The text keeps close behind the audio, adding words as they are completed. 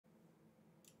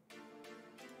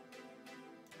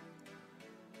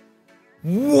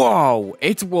Whoa,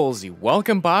 it's Wulzy.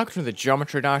 Welcome back to the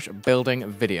Geometry Dash building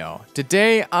video.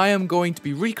 Today I am going to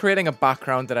be recreating a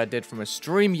background that I did from a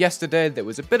stream yesterday that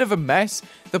was a bit of a mess.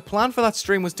 The plan for that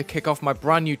stream was to kick off my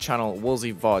brand new channel,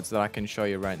 Wulzy VODs, that I can show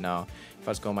you right now. If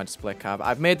I just go on my display cab,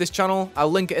 I've made this channel.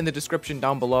 I'll link it in the description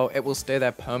down below. It will stay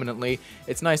there permanently.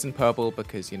 It's nice and purple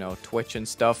because, you know, Twitch and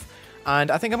stuff.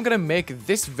 And I think I'm going to make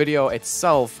this video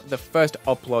itself the first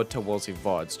upload to Wulzy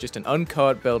VODs. Just an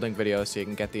uncut building video so you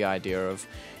can get the idea of,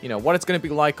 you know, what it's going to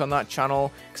be like on that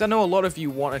channel. Because I know a lot of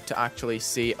you wanted to actually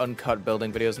see uncut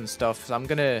building videos and stuff. So I'm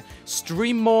going to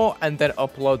stream more and then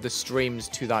upload the streams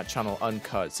to that channel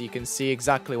uncut. So you can see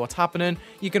exactly what's happening.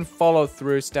 You can follow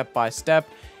through step by step.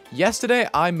 Yesterday,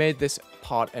 I made this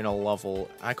part in a level.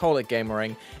 I call it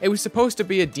Gamering. It was supposed to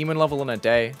be a demon level in a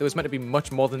day. There was meant to be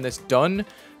much more than this done,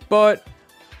 but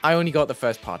I only got the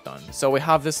first part done. So we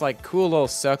have this like cool little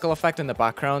circle effect in the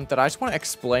background that I just want to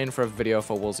explain for a video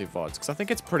for Wulzy VODs because I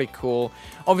think it's pretty cool.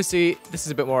 Obviously, this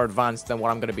is a bit more advanced than what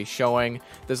I'm going to be showing.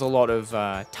 There's a lot of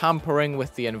tampering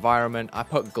with the environment. I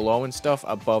put glow and stuff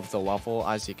above the level,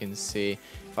 as you can see.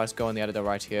 If I just go in the editor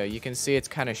right here, you can see it's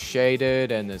kind of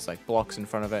shaded and there's like blocks in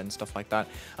front of it and stuff like that.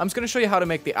 I'm just going to show you how to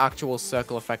make the actual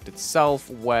circle effect itself,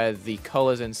 where the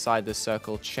colors inside the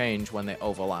circle change when they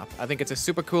overlap. I think it's a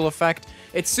super cool effect.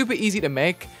 It's super easy to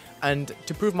make. And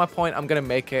to prove my point, I'm going to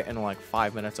make it in like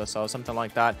 5 minutes or so, something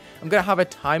like that. I'm going to have a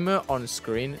timer on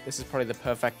screen. This is probably the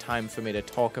perfect time for me to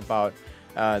talk about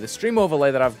the stream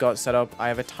overlay that I've got set up. I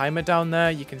have a timer down there.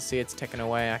 You can see it's ticking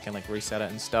away. I can like reset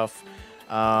it and stuff.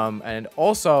 And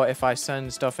also, if I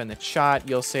send stuff in the chat,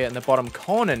 you'll see it in the bottom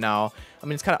corner now. I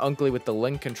mean, it's kind of ugly with the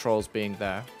link controls being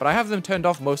there, but I have them turned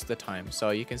off most of the time.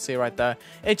 So you can see right there,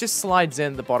 it just slides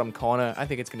in the bottom corner. I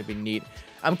think it's going to be neat.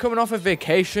 I'm coming off a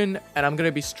vacation and I'm going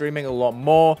to be streaming a lot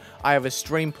more. I have a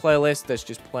stream playlist that's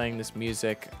just playing this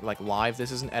music like live.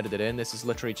 This isn't edited in. This is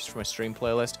literally just from a stream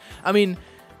playlist. I mean,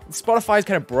 Spotify is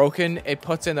kind of broken. It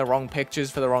puts in the wrong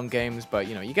pictures for the wrong games, but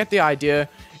you know, you get the idea.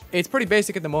 It's pretty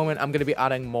basic at the moment. I'm going to be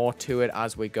adding more to it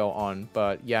as we go on,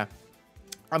 but yeah.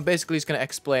 I'm basically just going to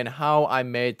explain how I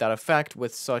made that effect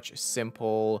with such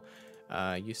simple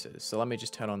uses. So let me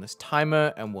just turn on this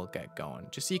timer and we'll get going.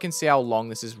 Just so you can see how long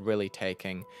this is really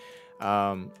taking.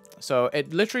 So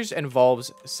it literally just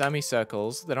involves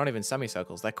semicircles. They're not even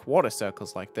semicircles. They're quarter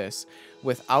circles like this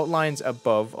with outlines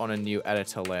above on a new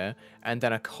editor layer and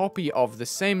then a copy of the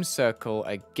same circle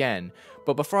again.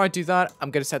 But before I do that,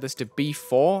 I'm going to set this to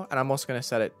B4 and I'm also going to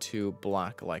set it to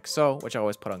black like so, which I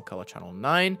always put on color channel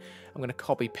 9. I'm going to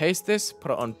copy paste this, put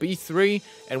it on B3,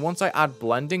 and once I add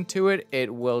blending to it,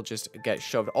 it will just get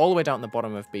shoved all the way down the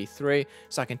bottom of B3.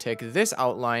 So I can take this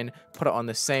outline, put it on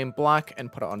the same black,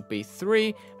 and put it on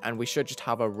B3, and we should just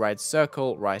have a red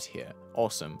circle right here.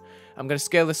 Awesome. I'm going to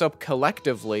scale this up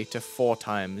collectively to 4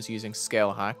 times using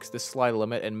scale hacks, the slide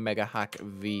limit in Mega Hack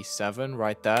V7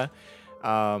 right there.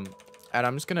 And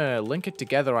I'm just going to link it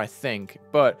together, I think.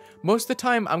 But most of the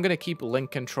time, I'm going to keep link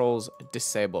controls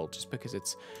disabled just because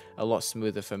it's a lot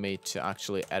smoother for me to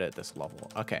actually edit this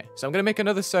level. Okay, so I'm going to make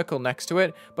another circle next to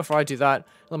it. Before I do that,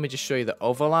 let me just show you the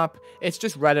overlap. It's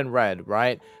just red and red,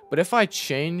 right? But if I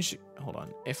change... Hold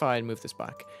on. If I move this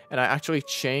back and I actually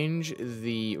change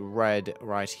the red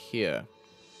right here.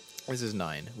 This is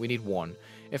 9. We need 1.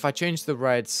 If I change the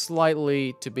red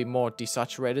slightly to be more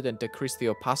desaturated and decrease the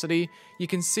opacity, you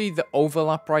can see the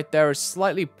overlap right there is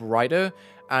slightly brighter,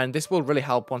 and this will really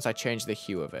help once I change the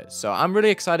hue of it. So I'm really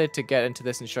excited to get into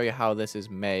this and show you how this is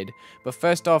made. But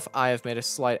first off, I have made a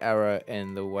slight error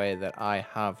in the way that I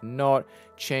have not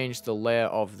changed the layer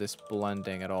of this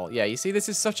blending at all. Yeah, you see, this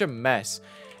is such a mess.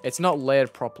 It's not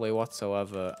layered properly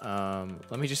whatsoever.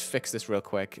 Let me just fix this real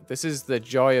quick. This is the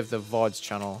joy of the VODs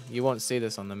channel. You won't see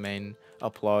this on the main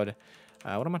upload.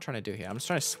 What am I trying to do here? I'm just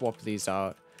trying to swap these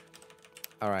out.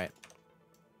 All right.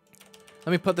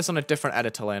 Let me put this on a different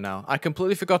editor layer now. I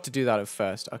completely forgot to do that at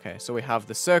first. Okay, so we have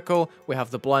the circle, we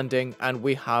have the blending, and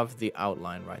we have the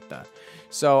outline right there.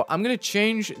 So I'm going to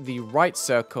change the right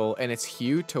circle in its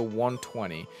hue to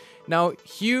 120. Now,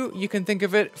 hue, you can think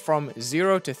of it from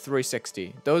 0 to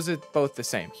 360. Those are both the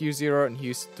same. Hue 0 and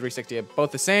hue 360 are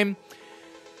both the same.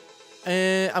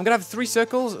 I'm going to have 3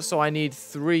 circles, so I need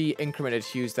 3 incremented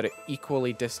hues that are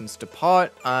equally distanced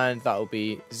apart, and that will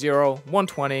be 0,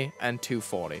 120, and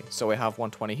 240. So we have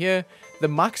 120 here. The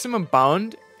maximum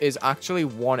bound is actually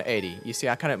 180. You see,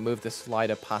 I kind of moved the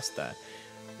slider past there.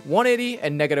 180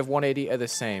 and negative 180 are the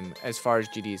same as far as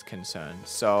GD is concerned.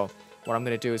 So what I'm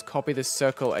going to do is copy this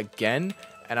circle again,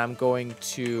 and I'm going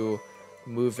to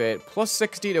move it plus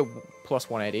 60 to plus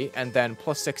 180, and then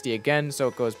plus 60 again, so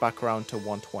it goes back around to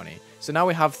 120. So now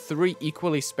we have 3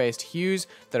 equally spaced hues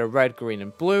that are red, green,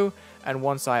 and blue, and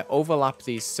once I overlap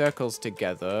these circles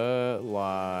together,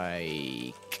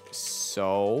 like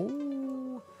so, let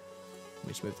me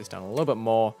just move this down a little bit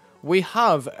more, we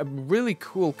have a really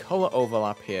cool color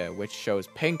overlap here, which shows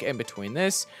pink in between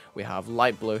this, we have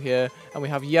light blue here, and we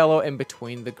have yellow in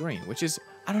between the green, which is,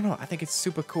 I don't know, I think it's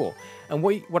super cool. And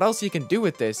what else you can do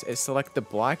with this is select the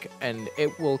black, and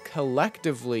it will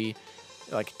collectively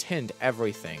like tint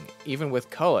everything, even with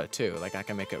color too. Like I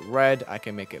can make it red, I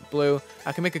can make it blue,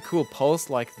 I can make a cool pulse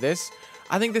like this.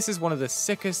 I think this is one of the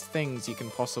sickest things you can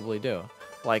possibly do.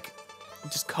 Like,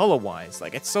 just color-wise,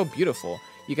 like it's so beautiful.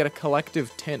 You get a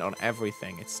collective tint on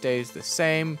everything. It stays the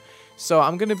same. So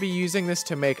I'm going to be using this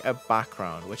to make a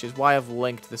background, which is why I've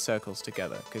linked the circles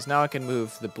together. Because now I can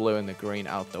move the blue and the green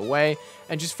out the way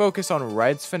and just focus on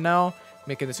reds for now,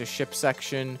 making this a ship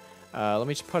section. Let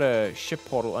me just put a ship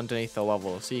portal underneath the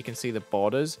level so you can see the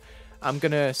borders. I'm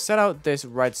going to set out this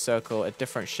red circle at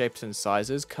different shapes and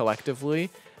sizes collectively.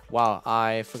 Wow,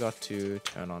 I forgot to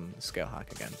turn on the scale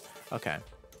hack again. Okay,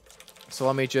 so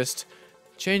let me just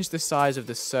change the size of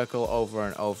this circle over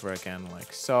and over again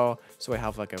like so. So we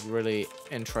have like a really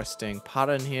interesting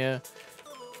pattern here.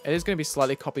 It is going to be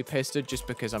slightly copy pasted just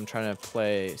because I'm trying to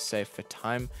play safe for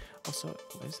time. Also,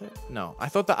 is it? No, I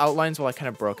thought the outlines were like kind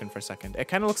of broken for a second. It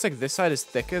kind of looks like this side is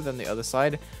thicker than the other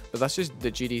side, but that's just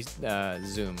the GD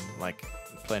zoom, like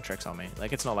playing tricks on me.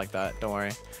 Like it's not like that, don't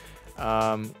worry.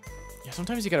 Yeah,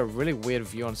 sometimes you get a really weird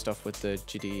view on stuff with the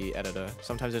GD editor.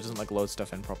 Sometimes it doesn't like load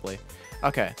stuff in properly.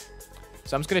 Okay,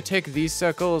 so I'm just going to take these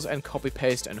circles and copy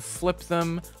paste and flip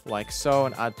them like so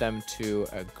and add them to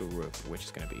a group, which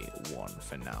is going to be 1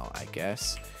 for now, I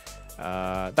guess.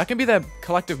 That can be the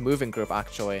collective moving group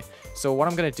actually. So what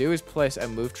I'm going to do is place a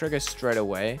move trigger straight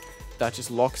away that just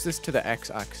locks this to the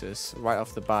x-axis right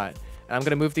off the bat. And I'm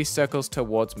going to move these circles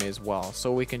towards me as well,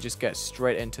 so we can just get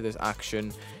straight into this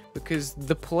action. Because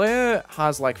the player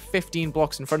has like 15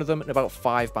 blocks in front of them and about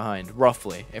 5 behind,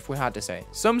 roughly, if we had to say.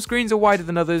 Some screens are wider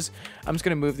than others. I'm just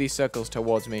going to move these circles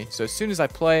towards me. So as soon as I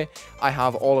play, I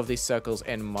have all of these circles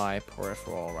in my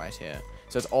peripheral right here.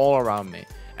 So it's all around me.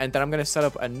 And then I'm going to set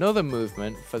up another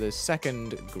movement for the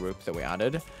second group that we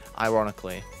added,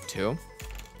 ironically, too.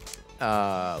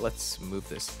 Let's move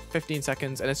this 15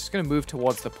 seconds, and it's just going to move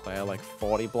towards the player like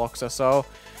 40 blocks or so.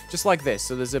 Just like this.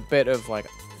 So there's a bit of like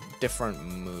different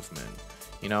movement,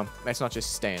 you know, it's not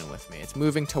just staying with me, it's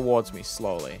moving towards me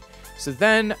slowly. So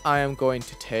then I am going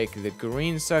to take the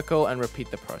green circle and repeat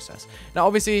the process. Now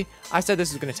obviously I said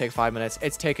this is going to take 5 minutes,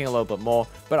 it's taking a little bit more,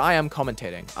 but I am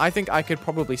commentating. I think I could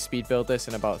probably speed build this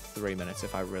in about 3 minutes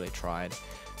if I really tried.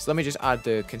 So let me just add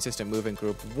the consistent moving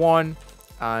group 1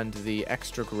 and the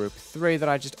extra group 3 that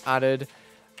I just added,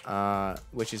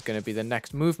 which is going to be the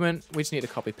next movement. We just need to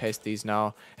copy paste these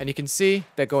now, and you can see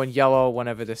they're going yellow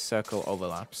whenever this circle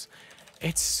overlaps.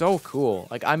 It's so cool.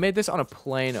 Like I made this on a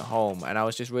plane at home, and I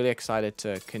was just really excited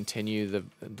to continue the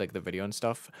video and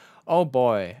stuff. Oh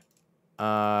boy,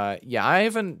 yeah, I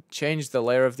haven't changed the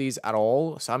layer of these at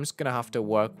all, so I'm just gonna have to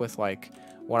work with like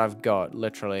what I've got.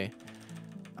 Literally,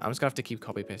 I'm just gonna have to keep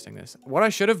copy pasting this. What I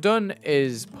should have done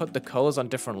is put the colors on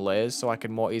different layers so I could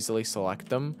more easily select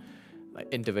them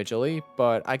individually,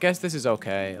 but I guess this is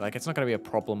okay. Like it's not going to be a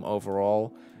problem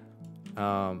overall,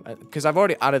 because I've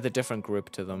already added the different group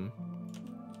to them.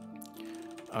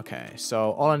 Okay,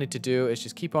 so all I need to do is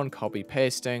just keep on copy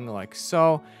pasting like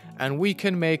so, and we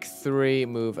can make 3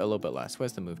 move a little bit less.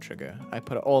 Where's the move trigger? I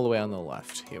put it all the way on the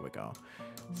left. Here we go.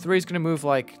 3 is going to move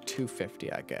like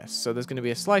 250, I guess. So there's going to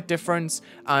be a slight difference,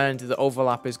 and the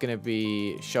overlap is going to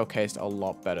be showcased a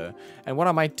lot better. And what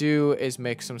I might do is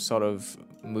make some sort of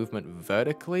movement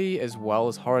vertically as well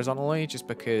as horizontally, just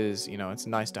because, you know, it's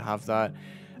nice to have that.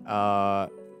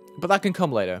 But that can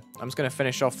come later. I'm just going to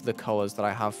finish off the colors that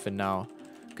I have for now,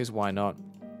 because why not?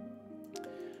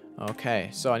 Okay,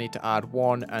 so I need to add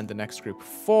 1 and the next group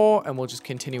 4, and we'll just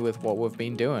continue with what we've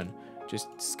been doing. Just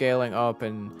scaling up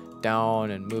and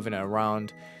down and moving it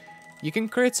around. You can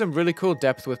create some really cool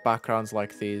depth with backgrounds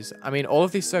like these. I mean, all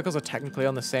of these circles are technically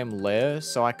on the same layer,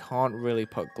 so I can't really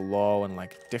put glow and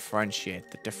like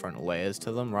differentiate the different layers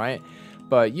to them, right?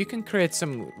 But you can create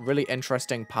some really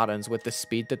interesting patterns with the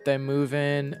speed that they move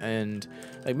in, and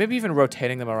like maybe even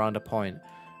rotating them around a point.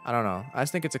 I don't know. I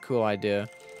just think it's a cool idea.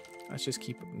 Let's just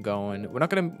keep going. We're not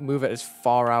going to move it as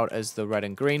far out as the red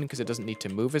and green because it doesn't need to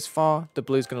move as far. The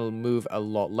blue is going to move a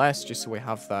lot less just so we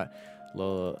have that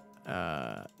little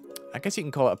I guess you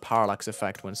can call it a parallax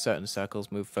effect when certain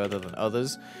circles move further than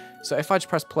others. So if I just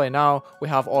press play now, we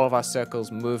have all of our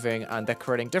circles moving and they're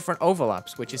creating different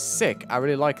overlaps, which is sick. I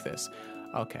really like this.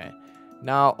 Okay,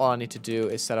 now all I need to do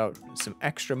is set out some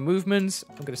extra movements.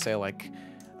 I'm going to say like,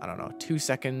 I don't know, 2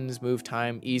 seconds move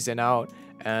time, ease in out.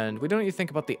 And we don't need to think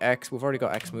about the X. We've already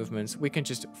got X movements. We can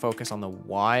just focus on the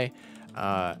Y.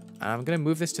 And I'm going to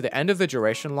move this to the end of the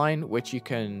duration line, which you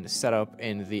can set up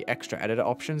in the extra editor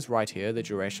options right here, the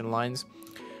duration lines.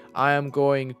 I am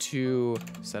going to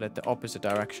set it the opposite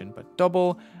direction, but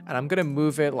double, and I'm going to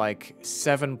move it like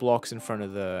 7 blocks in front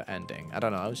of the ending. I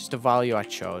don't know, it's just a value I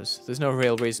chose. There's no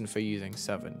real reason for using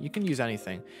 7. You can use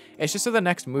anything. It's just so the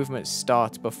next movement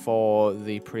starts before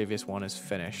the previous one is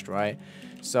finished, right?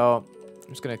 So I'm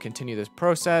just going to continue this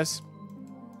process.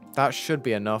 That should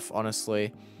be enough,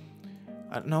 honestly.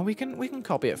 No, we can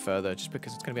copy it further just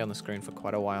because it's going to be on the screen for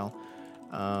quite a while.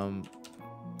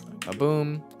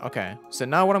 Boom. Okay, so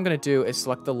now what I'm going to do is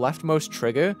select the leftmost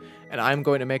trigger, and I'm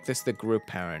going to make this the group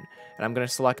parent. And I'm going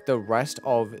to select the rest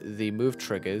of the move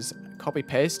triggers, copy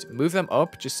paste, move them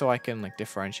up just so I can like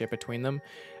differentiate between them,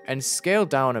 and scale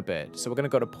down a bit. So we're going to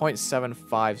go to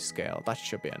 0.75 scale. That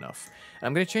should be enough. And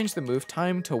I'm going to change the move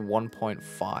time to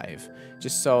 1.5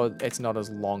 just so it's not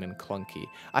as long and clunky.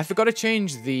 I forgot to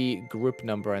change the group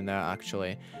number in there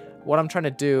actually. What I'm trying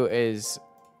to do is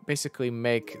basically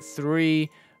make 3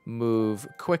 move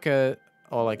quicker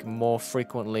or like more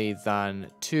frequently than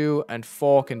 2, and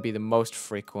 4 can be the most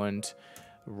frequent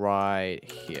right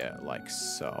here, like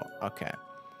so. Okay,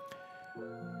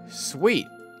 sweet.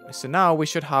 So now we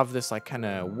should have this like kind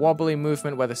of wobbly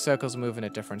movement where the circles are moving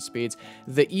at different speeds.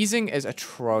 The easing is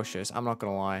atrocious, I'm not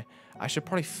gonna lie. I should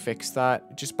probably fix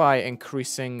that just by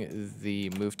increasing the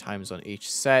move times on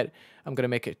each set. I'm gonna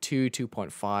make it 2,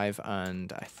 2.5,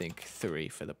 and I think 3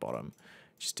 for the bottom,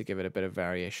 just to give it a bit of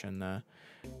variation there.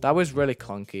 That was really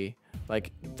clunky.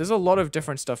 Like, there's a lot of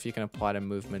different stuff you can apply to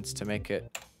movements to make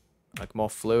it like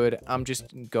more fluid. I'm just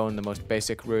going the most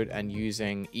basic route and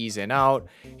using ease in out.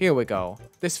 Here we go.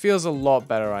 This feels a lot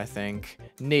better, I think.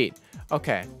 Neat.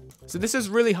 Okay, so this is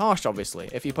really harsh, obviously.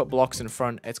 If you put blocks in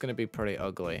front, it's going to be pretty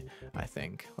ugly, I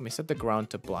think. Let me set the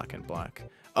ground to black and black.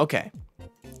 Okay,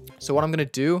 so what I'm going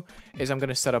to do is I'm going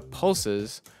to set up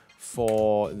pulses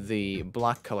for the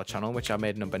black color channel, which I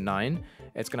made number 9.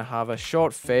 It's going to have a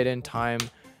short fade in time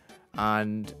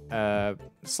and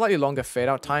slightly longer fade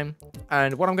out time.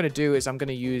 And what I'm going to do is I'm going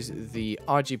to use the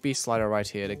RGB slider right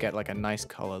here to get like a nice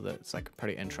color that's like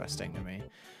pretty interesting to me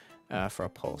for a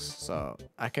pulse. So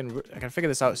I can figure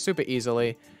this out super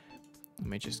easily. Let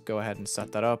me just go ahead and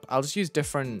set that up. I'll just use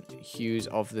different hues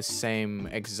of the same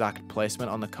exact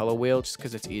placement on the color wheel just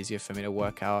because it's easier for me to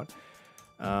work out.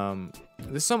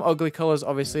 There's some ugly colors,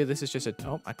 obviously. This is just a...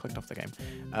 Oh, I clicked off the game.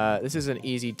 This is an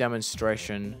easy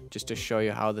demonstration just to show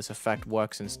you how this effect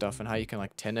works and stuff and how you can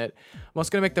like tint it. I'm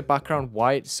also going to make the background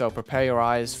white, so prepare your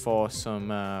eyes for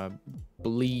some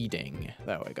bleeding.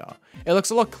 There we go. It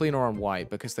looks a lot cleaner on white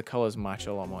because the colors match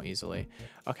a lot more easily.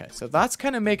 Okay, so that's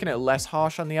kind of making it less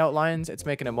harsh on the outlines. It's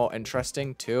making it more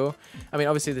interesting too. I mean,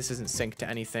 obviously this isn't synced to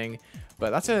anything, but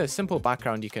that's a simple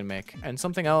background you can make. And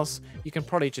something else, you can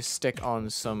probably just stick on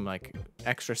some like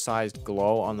extra sized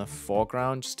glow on the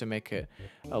foreground just to make it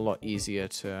a lot easier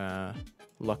to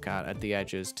look at the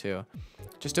edges too.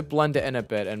 Just to blend it in a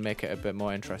bit and make it a bit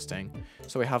more interesting.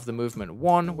 So we have the movement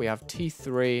 1, we have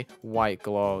T3, white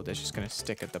glow, that's just going to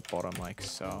stick at the bottom like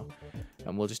so.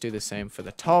 And we'll just do the same for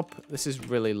the top. This is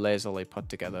really lazily put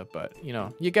together, but you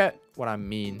know, you get what I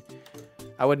mean.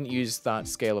 I wouldn't use that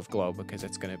scale of glow because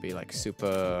it's going to be like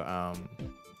super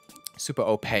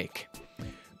opaque.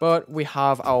 But we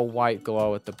have our white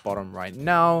glow at the bottom right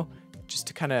now, just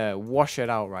to kind of wash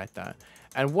it out right there.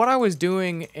 And what I was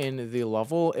doing in the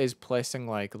level is placing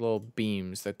like little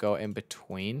beams that go in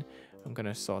between. I'm going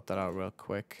to sort that out real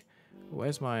quick.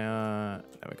 Where's my,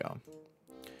 there we go.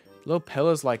 Little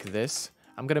pillars like this.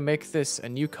 I'm going to make this a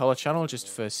new color channel just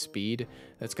for speed.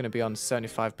 That's going to be on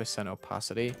 75%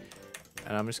 opacity.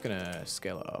 And I'm just going to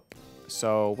scale it up.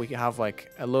 So we have like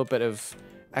a little bit of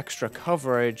extra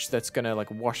coverage that's going to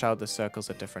like wash out the circles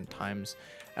at different times.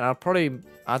 And I'll probably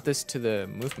add this to the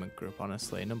movement group,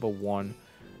 honestly, number 1.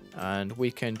 And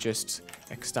we can just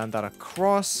extend that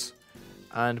across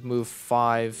and move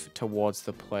 5 towards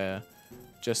the player,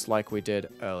 just like we did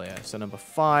earlier. So number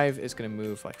 5 is going to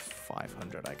move like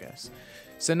 500, I guess.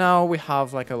 So now we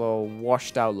have like a little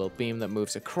washed out little beam that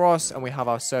moves across, and we have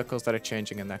our circles that are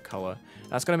changing in their color.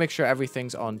 That's going to make sure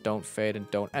everything's on don't fade and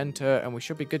don't enter, and we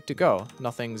should be good to go.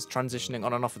 Nothing's transitioning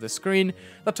on and off of the screen.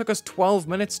 That took us 12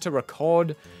 minutes to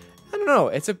record. I don't know,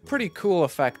 it's a pretty cool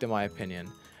effect in my opinion.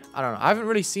 I don't know. I haven't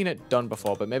really seen it done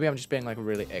before, but maybe I'm just being like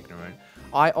really ignorant.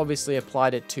 I obviously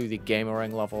applied it to the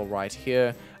gamering level right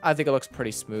here. I think it looks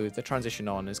pretty smooth. The transition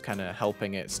on is kind of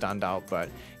helping it stand out, but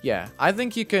yeah, I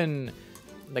think you can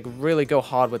like really go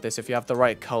hard with this if you have the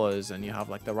right colors and you have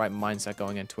like the right mindset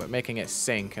going into it, making it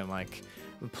sync and like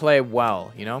play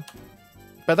well, you know?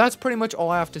 But that's pretty much all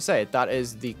I have to say. That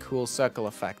is the cool circle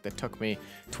effect that took me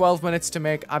 12 minutes to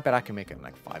make. I bet I can make it in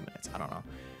like 5 minutes. I don't know.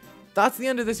 That's the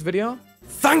end of this video.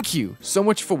 Thank you so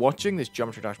much for watching this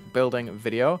Geometry Dash building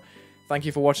video. Thank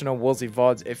you for watching on Wulzy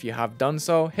VODs if you have done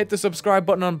so. Hit the subscribe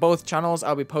button on both channels.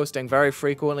 I'll be posting very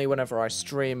frequently whenever I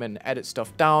stream and edit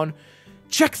stuff down.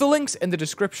 Check the links in the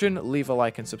description. Leave a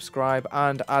like and subscribe.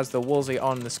 And as the Wulzy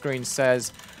on the screen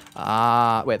says,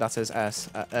 wait, that says S.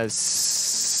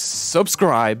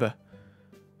 Subscribe.